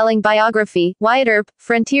best-selling biography, Wyatt Earp,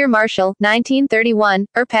 Frontier Marshal, 1931,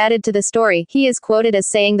 Earp added to the story. He is quoted as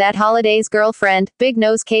saying that Holliday's girlfriend, Big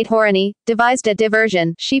Nose Kate Horney, devised a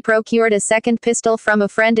diversion. She procured a second pistol from a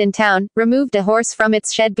friend in town, removed a horse from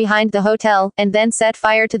its shed behind the hotel, and then set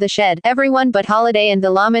fire to the shed. Everyone but Holliday and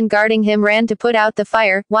the lawman guarding him ran to put out the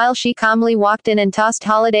fire, while she calmly walked in and tossed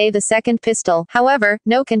Holliday the second pistol. However,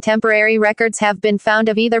 no contemporary records have been found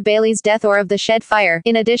of either Bailey's death or of the shed fire.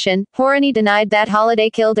 In addition, Horney denied that Holliday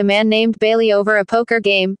killed a man named Bailey over a poker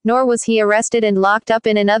game, nor was he arrested and locked up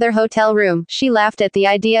in another hotel room. She laughed at the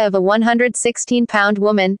idea of a 116-pound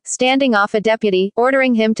woman, standing off a deputy,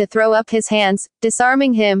 ordering him to throw up his hands,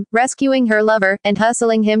 disarming him, rescuing her lover, and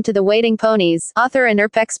hustling him to the waiting ponies. Author and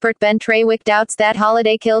Earp expert Ben Trawick doubts that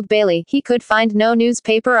Holliday killed Bailey. He could find no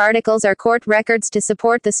newspaper articles or court records to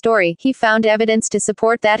support the story. He found evidence to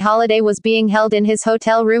support that Holliday was being held in his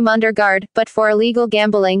hotel room under guard, but for illegal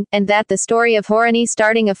gambling, and that the story of Horney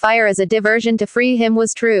starting a fire as a diversion to free him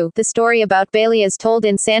was true. The story about Bailey as told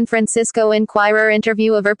in San Francisco Inquirer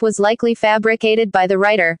interview of Earp was likely fabricated by the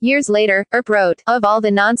writer. Years later, Earp wrote, "Of all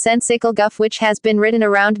the nonsensical guff which has been written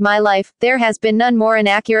around my life, there has been none more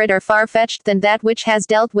inaccurate or far-fetched than that which has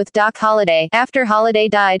dealt with Doc Holliday. After Holliday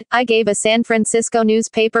died, I gave a San Francisco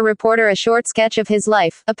newspaper reporter a short sketch of his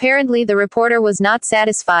life. Apparently the reporter was not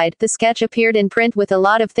satisfied. The sketch appeared in print with a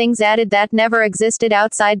lot of things added that never existed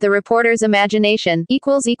outside the reporter's imagination.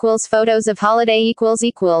 Photos of Holliday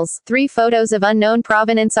 3 photos of unknown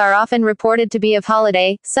provenance are often reported to be of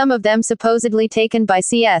Holliday, some of them supposedly taken by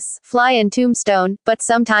C.S. Fly in Tombstone, but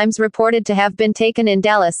sometimes reported to have been taken in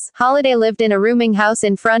Dallas. Holliday lived in a rooming house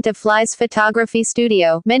in front of Fly's photography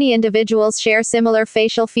studio. Many individuals share similar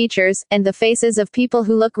facial features, and the faces of people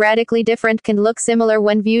who look radically different can look similar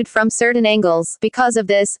when viewed from certain angles. Because of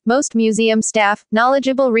this, most museum staff,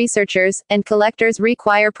 knowledgeable researchers, and collectors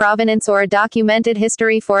require provenance or a documented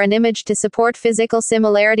history for an image to support physical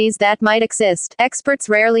similarities that might exist. Experts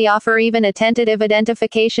rarely offer even a tentative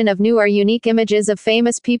identification of new or unique images of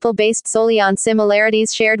famous people based solely on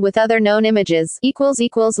similarities shared with other known images.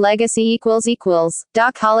 Legacy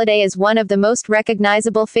Doc Holliday is one of the most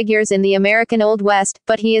recognizable figures in the American Old West,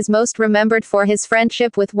 but he is most remembered for his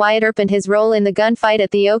friendship with Wyatt Earp and his role in the gunfight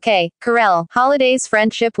at the OK Corral. Holliday's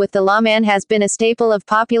friendship with the lawman has been a staple of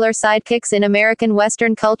popular sidekicks in American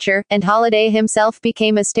Western culture, and Holliday himself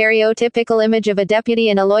became a stereotypical image of a deputy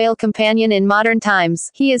and a loyal companion in modern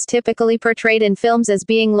times. He is typically portrayed in films as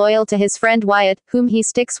being loyal to his friend Wyatt, whom he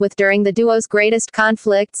sticks with during the duo's greatest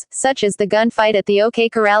conflicts, such as the gunfight at the OK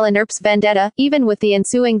Corral and Earp's vendetta, even with the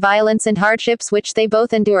ensuing violence and hardships which they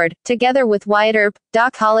both endured. Together with Wyatt Earp,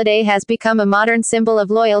 Doc Holliday has become a modern symbol of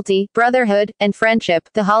loyalty, brotherhood, and friendship.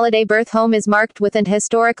 The Holliday birth home is marked with an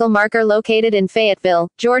historical marker located in Fayetteville,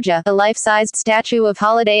 Georgia. A life-sized statue of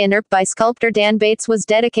Holliday and Earp by sculptor Dan Bates was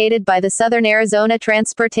dedicated by the Southern Arizona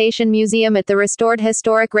Transportation Museum at the restored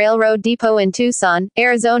Historic Railroad Depot in Tucson,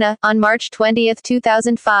 Arizona, on March 20,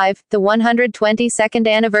 2005, the 122nd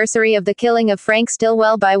anniversary of the killing of Frank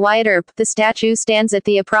Stillwell by Wyatt Earp. The statue stands at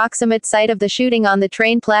the approximate site of the shooting on the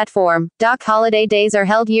train platform. Doc Holliday Days are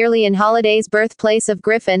held yearly in Holliday's birthplace of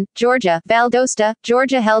Griffin, Georgia. Valdosta,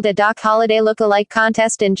 Georgia held a Doc Holliday look-alike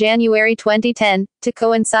contest in January 2010, to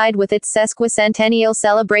coincide with its sesquicentennial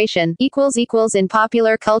celebration. In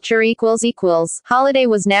popular culture Holliday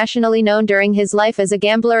was nationally known during his life as a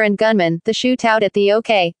gambler and gunman. The shootout at the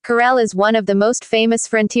OK Corral is one of the most famous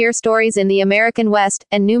frontier stories in the American West,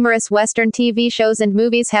 and numerous Western TV shows and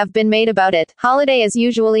movies have been made about it. Holliday is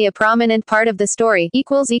usually a prominent part of the story.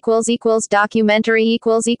 Documentary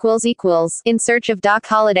In Search of Doc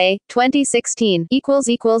Holliday, 2016.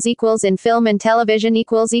 In film and television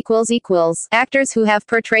Actors who have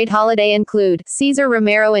portrayed Holliday include Cesar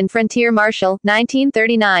Romero in Frontier Marshal,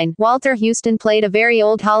 1939. Walter Houston played a very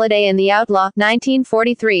old Holliday in The Outlaw,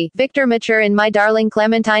 1943. Victor Mature in My Darling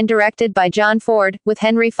Clementine, directed by John Ford, with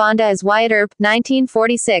Henry Fonda as Wyatt Earp,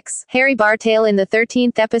 1946. Harry Bartell in the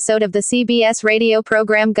 13th episode of the CBS radio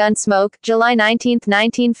program Gunsmoke, July 19,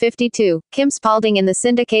 1952. Kim Spalding in the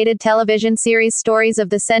syndicated television series Stories of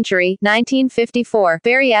the Century, 1954.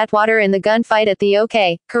 Barry Atwater in the gunfight at the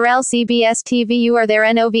OK Corral, CBS TV You Are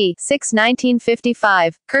There NOV,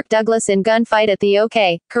 1955. Kirk Douglas in Gunfight at the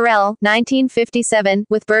OK Corral, 1957,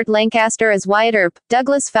 with Burt Lancaster as Wyatt Earp.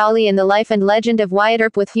 Douglas Fowley in The Life and Legend of Wyatt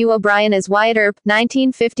Earp with Hugh O'Brien as Wyatt Earp,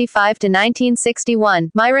 1955 to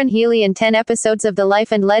 1961. Myron Healy in 10 episodes of The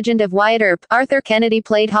Life and Legend of Wyatt Earp. Arthur Kennedy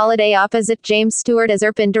played Holliday opposite James Stewart as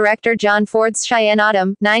Earp in director John Ford's Cheyenne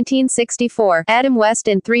Autumn, 1964. Adam West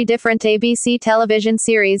in 3 different ABC television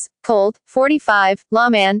series, Colt, 45,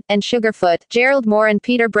 Lawman, and Sugarfoot. Gerald Moore and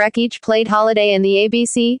Peter Breck each played Holliday in the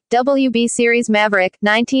ABC, WB series Maverick,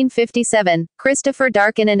 1957. Christopher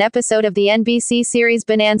Dark in an episode of the NBC series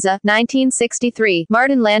Bonanza, 1963.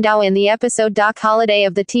 Martin Landau in the episode Doc Holliday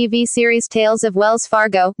of the TV series Tales of Wells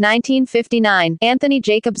Fargo, 1959. Anthony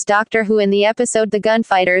Jacobs Doctor Who in the episode The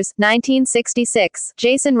Gunfighters, 1966.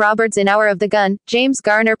 Jason Roberts in Hour of the Gun. James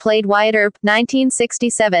Garner played Wyatt Earp,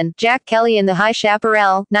 1967. Jack Kelly in The High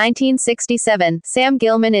Chaparral, 1967. Sam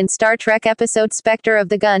Gilman in Star Trek episode Spectre of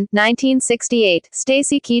the Gun, 1968.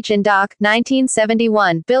 Stacy Keach in Doc,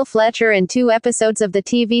 1971. Bill Fletcher in 2 episodes of the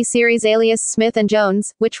TV series Alias Smith and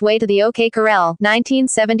Jones, Which Way to the OK Corral,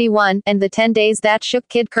 1971, and The 10 Days That Shook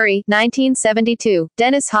Kid Curry, 1972.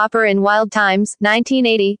 Dennis Hopper in Wild Times,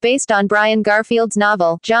 1980, based on Brian Garfield's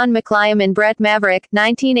novel. John McCliam in Brett Maverick,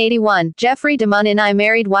 1981. Jeffrey DeMunn in I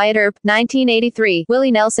Married Wyatt Earp, 1983.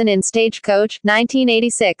 Willie Nelson in Stagecoach,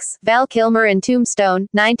 1986. Val Kilmer in Tombstone,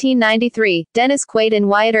 1993. Dennis Quaid in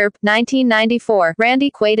Wyatt Earp, 1994.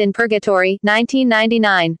 Randy Quaid in Purgatory,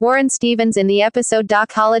 1999. Warren Stevens in the episode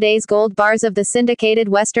Doc Holliday's Gold Bars of the syndicated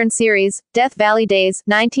Western series, Death Valley Days,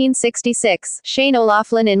 1966. Shane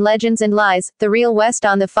O'Loughlin in Legends and Lies, The Real West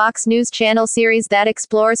on the Fox News Channel series that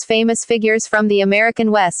explores famous figures from the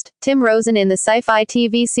American West. Tim Rosen in the sci-fi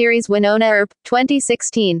TV series Winona Earp,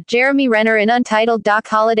 2016. Jeremy Renner in Untitled Doc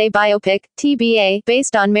Holliday biopic, TBA,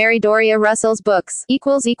 based on Mary Doria Russell's books. In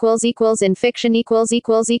fiction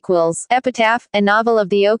Epitaph, a novel of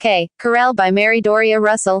the OK Corral by Mary Doria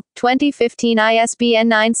Russell, 2015. ISBN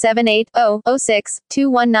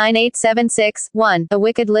 978-0-06-219876-1. A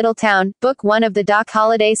Wicked Little Town, Book 1 of the Doc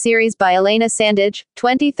Holliday series by Elena Sandage,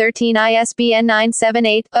 2013. ISBN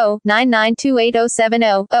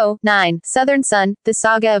 978-0-992807-0-9. Southern Sun, The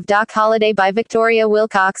Saga of Doc Holliday by Victoria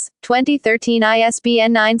Wilcox, 2013.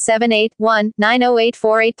 ISBN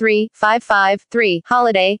 978-1-908483-55-3.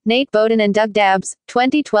 Holliday, Nate Bowden and Doug Dabbs,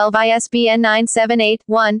 2012. ISBN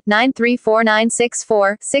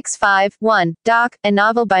 978-1-934964-65-1. Doc, a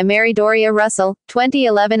novel by Mary Doria Russell,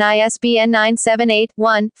 2011. ISBN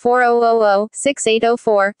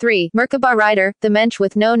 978-1-4000-6804-3. Merkaba Rider, The Mensch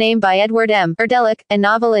with No Name by Edward M. Erdelich, a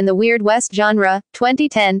novel in the Weird West genre,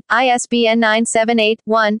 2010. ISBN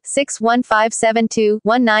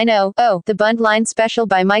 978-1-61572190-0. The Bundline Special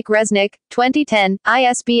by Mike Resnick, 2010.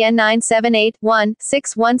 ISBN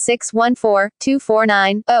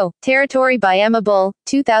 978-1-61614249-0. Territory by Emma Bull,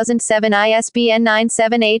 2007. ISBN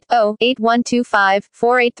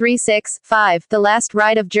 978-0-8125-4836-5. The Last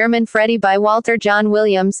Ride of German Freddy by Walter John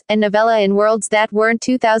Williams, a novella in Worlds That Weren't,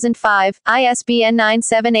 2005. ISBN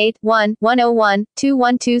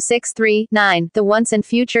 978-1-101-21263-9. The Once and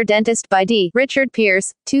Future Dentist by D. Richard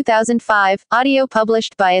Pierce, 2005. Audio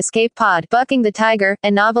published by Escape Pod. Bucking the Tiger,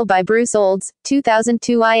 a novel by Bruce Olds,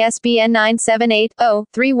 2002. ISBN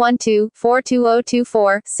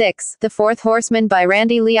 978-0-312-42024-6. The Fourth Horseman by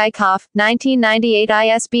Randy Lee Eichhoff, 1998.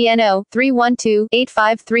 ISBN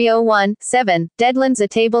 0-312-85301-7. Deadlands, a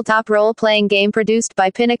tabletop role-playing game produced by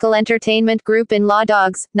Pinnacle Entertainment Group in Law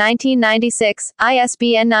Dogs, 1996.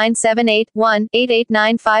 ISBN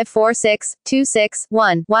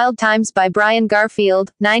 978-1-889-546-26-1. Wild Times by Brian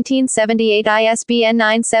Garfield, 1978. ISBN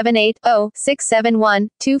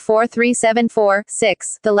 978-0-671-24374-6.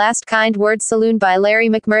 6. The Last Kind Word Saloon by Larry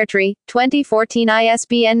McMurtry, 2014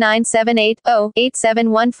 ISBN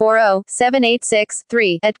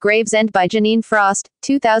 978-0-87140-786-3. At Gravesend by Janine Frost,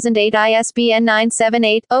 2008 ISBN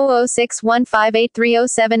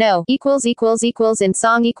 978-0061583070. In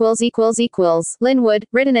song Linwood,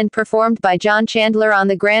 written and performed by John Chandler on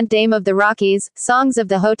the Grand Dame of the Rockies, Songs of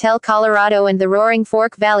the Hotel Colorado and the Roaring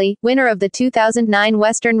Fork Valley, winner of the 2009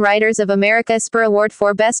 Western Writers of America SPR Award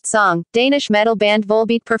for Best Song. Danish metal band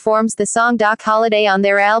Volbeat performs the song Doc Holliday on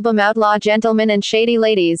their album Outlaw Gentlemen and Shady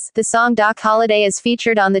Ladies. The song Doc Holliday is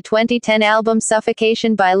featured on the 2010 album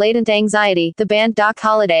Suffocation by Latent Anxiety. The band Doc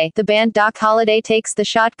Holliday takes the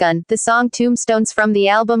shotgun. The song Tombstones from the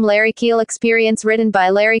album Larry Keel Experience written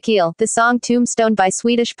by Larry Keel. The song Tombstone by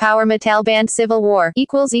Swedish power metal band Civil War.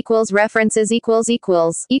 References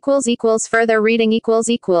further reading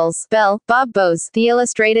Bell, Bob Bose. The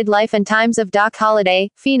Illustrated Life and Times of Doc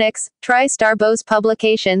Holliday, Phoenix, TriStar Bose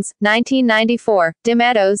Publications, 1994.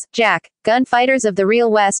 DeMattos, Jack. Gunfighters of the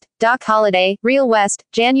Real West, Doc Holliday, Real West,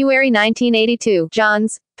 January 1982.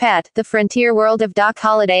 Johns, Pat. The Frontier World of Doc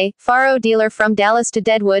Holliday, Faro Dealer from Dallas to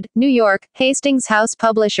Deadwood, New York, Hastings House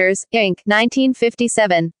Publishers, Inc.,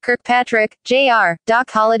 1957. Kirkpatrick, J.R.,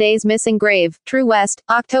 Doc Holliday's Missing Grave, True West,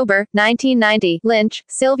 October, 1990. Lynch,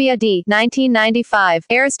 Sylvia D., 1995.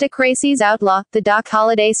 Aristocracy's Outlaw, The Doc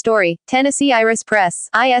Holliday Story, Tennessee Iris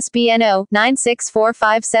Press, ISBN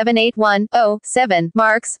 0-9645781-0-7.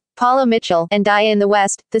 Marks, Paula Mitchell, and Die in the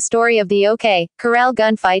West, The Story of the OK. Corral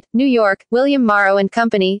Gunfight, New York, William Morrow and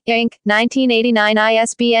Company, Inc., 1989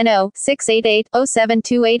 ISBN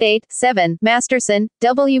 0-688-07288-7. Masterson,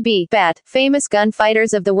 W.B. Bat. Famous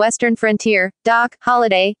Gunfighters of the Western Frontier, Doc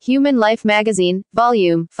Holliday, Human Life Magazine,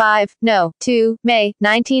 Volume 5, No. 2, May,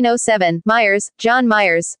 1907. Myers, John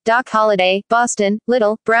Myers, Doc Holliday, Boston,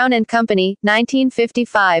 Little, Brown and Company,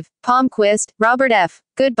 1955. Palmquist, Robert F.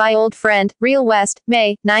 Goodbye Old Friend, Real West,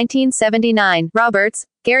 May, 1979. Roberts,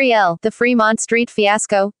 Gary L. The Fremont Street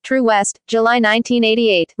Fiasco, True West, July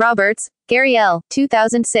 1988. Roberts, Gary L.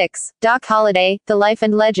 2006. Doc Holliday, The Life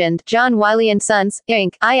and Legend, John Wiley & Sons,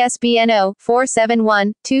 Inc., ISBN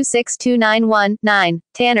 0-471-26291-9.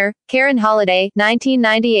 Tanner, Karen Holliday,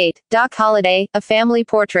 1998. Doc Holliday, A Family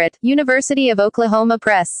Portrait, University of Oklahoma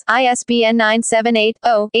Press, ISBN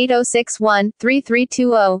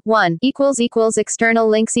 978-0-8061-3320-1. External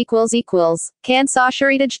links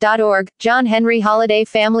Kansasheritage.org, John Henry Holliday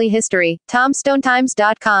Family History,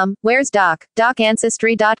 TomstoneTimes.com, Where's Doc,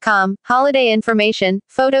 DocAncestry.com, Holiday information,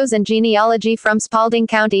 photos and genealogy from Spalding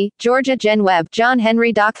County, Georgia. Jen Webb, John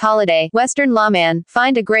Henry Doc Holliday, Western Lawman,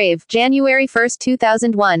 Find a Grave, January 1,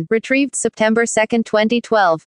 2001, retrieved September 2, 2012.